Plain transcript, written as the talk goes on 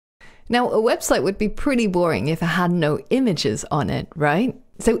Now, a website would be pretty boring if it had no images on it, right?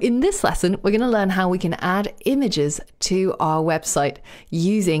 So in this lesson, we're going to learn how we can add images to our website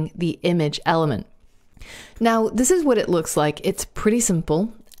using the image element. Now, this is what it looks like. It's pretty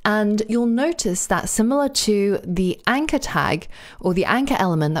simple. And you'll notice that similar to the anchor tag or the anchor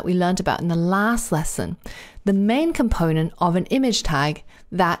element that we learned about in the last lesson, the main component of an image tag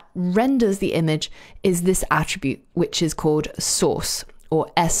that renders the image is this attribute, which is called source or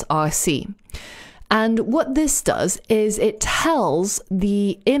src. And what this does is it tells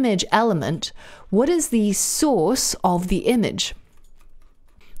the image element what is the source of the image.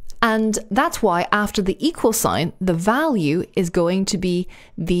 And that's why after the equal sign, the value is going to be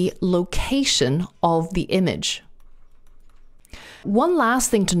the location of the image. One last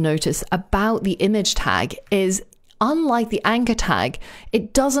thing to notice about the image tag is, unlike the anchor tag,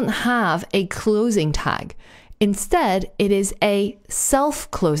 it doesn't have a closing tag. Instead, it is a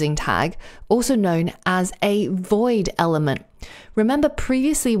self-closing tag, also known as a void element. Remember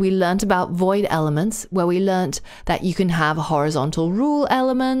previously we learned about void elements, where we learned that you can have horizontal rule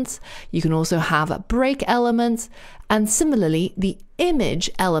elements, you can also have break elements, and similarly the image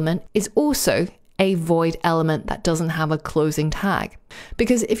element is also a void element that doesn't have a closing tag.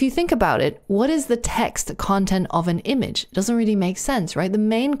 Because if you think about it, what is the text content of an image? It doesn't really make sense, right? The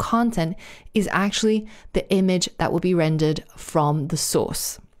main content is actually the image that will be rendered from the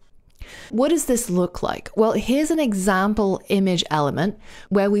source. What does this look like? Well, here's an example image element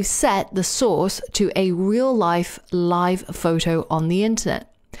where we've set the source to a real life live photo on the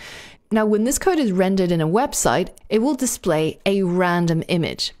internet. Now, when this code is rendered in a website, it will display a random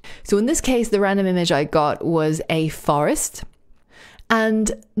image. So in this case, the random image I got was a forest.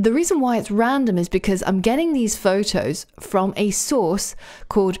 And the reason why it's random is because I'm getting these photos from a source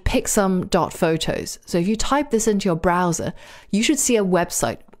called pixum.photos. So if you type this into your browser, you should see a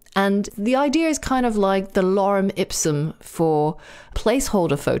website. And the idea is kind of like the lorem ipsum for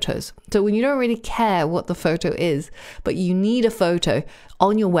placeholder photos. So when you don't really care what the photo is, but you need a photo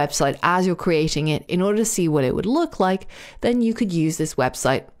on your website as you're creating it in order to see what it would look like, then you could use this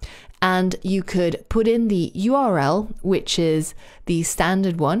website. And you could put in the URL, which is the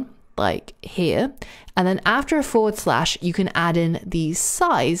standard one, like here. And then after a /, you can add in the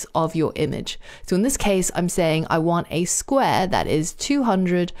size of your image. So in this case, I'm saying I want a square that is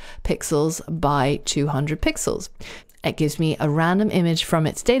 200 pixels by 200 pixels. It gives me a random image from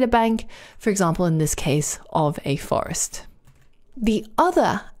its data bank, for example, in this case of a forest. The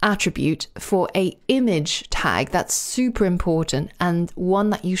other attribute for an image tag that's super important and one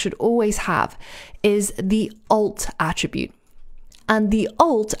that you should always have is the alt attribute. And the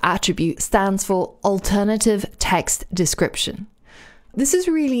alt attribute stands for alternative text description. This is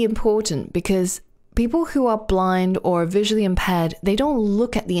really important because people who are blind or visually impaired, they don't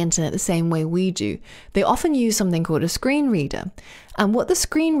look at the internet the same way we do. They often use something called a screen reader. And what the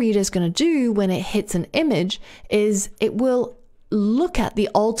screen reader is going to do when it hits an image is it will look at the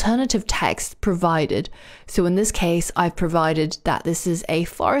alternative text provided. So in this case, I've provided that this is a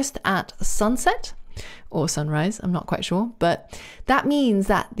forest at sunset or sunrise, I'm not quite sure, but that means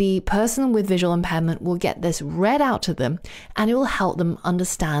that the person with visual impairment will get this read out to them and it will help them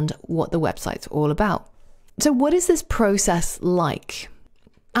understand what the website's all about. So what is this process like?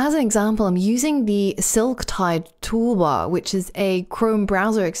 As an example, I'm using the Silktide toolbar, which is a Chrome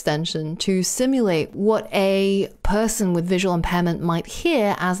browser extension to simulate what a person with visual impairment might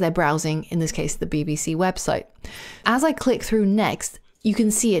hear as they're browsing, in this case, the BBC website. As I click through next, you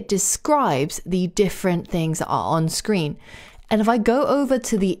can see it describes the different things that are on screen. And if I go over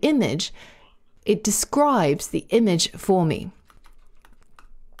to the image, it describes the image for me.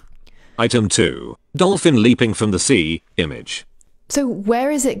 Item 2. Dolphin leaping from the sea, image. So where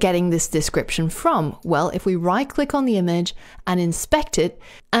is it getting this description from? Well, if we right click on the image and inspect it,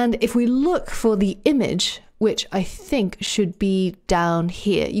 and if we look for the image, which I think should be down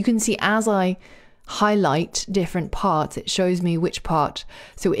here, you can see as I highlight different parts, it shows me which part.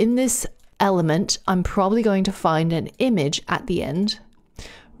 So in this element, I'm probably going to find an image at the end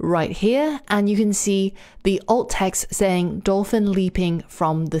right here. And you can see the alt text saying dolphin leaping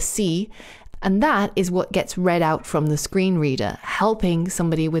from the sea. And that is what gets read out from the screen reader, helping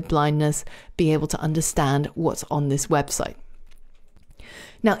somebody with blindness be able to understand what's on this website.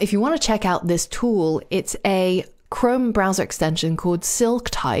 Now, if you want to check out this tool, it's a Chrome browser extension called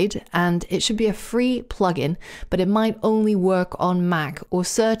Silktide, and it should be a free plugin, but it might only work on Mac or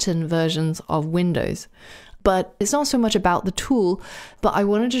certain versions of Windows. But it's not so much about the tool, but I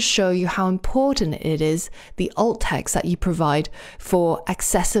wanted to show you how important it is, the alt text that you provide for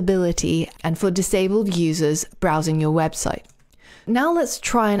accessibility and for disabled users browsing your website. Now let's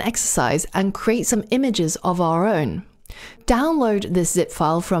try an exercise and create some images of our own. Download this zip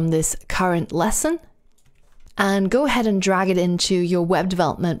file from this current lesson and go ahead and drag it into your web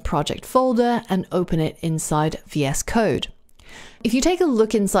development project folder and open it inside VS Code. If you take a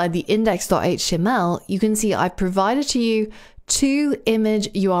look inside the index.html, you can see I've provided to you 2 image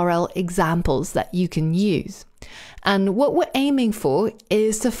URL examples that you can use. And what we're aiming for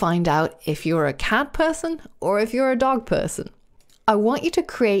is to find out if you're a cat person or if you're a dog person. I want you to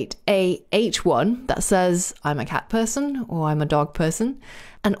create a H1 that says I'm a cat person or I'm a dog person.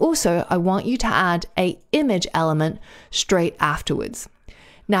 And also I want you to add an image element straight afterwards.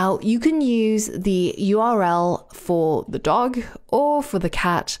 Now you can use the URL for the dog or for the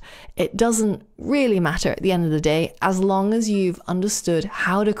cat. It doesn't really matter at the end of the day, as long as you've understood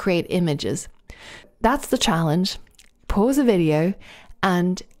how to create images. That's the challenge. Pause the video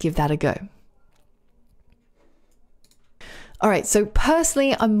and give that a go. All right, so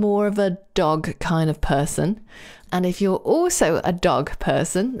personally, I'm more of a dog kind of person. And if you're also a dog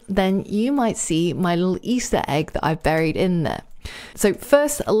person, then you might see my little Easter egg that I've buried in there. So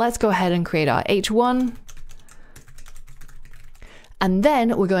first, let's go ahead and create our H1. And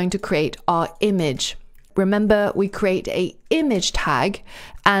then we're going to create our image. Remember, we create an image tag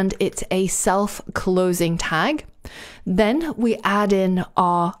and it's a self-closing tag. Then we add in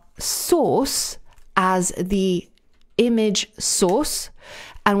our source as the image source,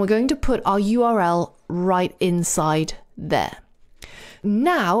 and we're going to put our URL right inside there.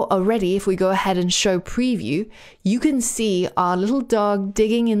 Now already, if we go ahead and show preview, you can see our little dog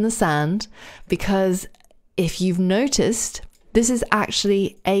digging in the sand, because if you've noticed, this is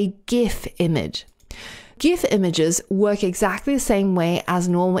actually a GIF image. GIF images work exactly the same way as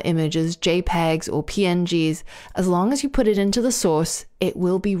normal images, JPEGs or PNGs. As long as you put it into the source, it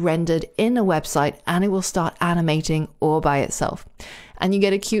will be rendered in a website and it will start animating all by itself. And you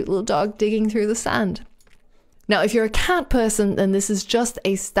get a cute little dog digging through the sand. Now, if you're a cat person, then this is just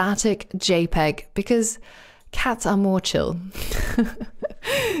a static JPEG because cats are more chill.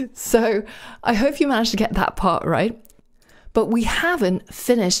 So I hope you managed to get that part right. But we haven't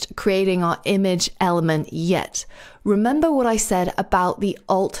finished creating our image element yet. Remember what I said about the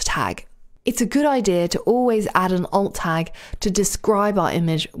alt tag. It's a good idea to always add an alt tag to describe our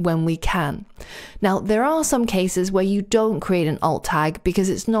image when we can. Now, there are some cases where you don't create an alt tag because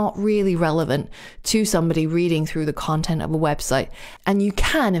it's not really relevant to somebody reading through the content of a website, and you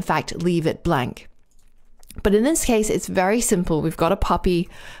can, in fact, leave it blank. But in this case, it's very simple. We've got a puppy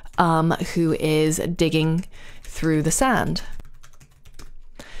who is digging through the sand.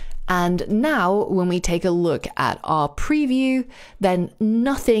 And now when we take a look at our preview, then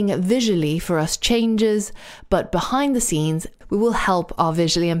nothing visually for us changes, but behind the scenes, we will help our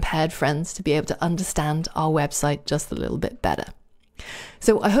visually impaired friends to be able to understand our website just a little bit better.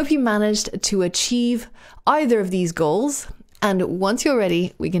 So I hope you managed to achieve either of these goals. And once you're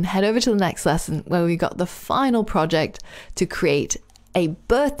ready, we can head over to the next lesson where we got the final project to create a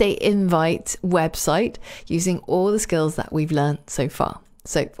birthday invite website using all the skills that we've learned so far.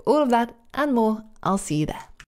 So for all of that and more, I'll see you there.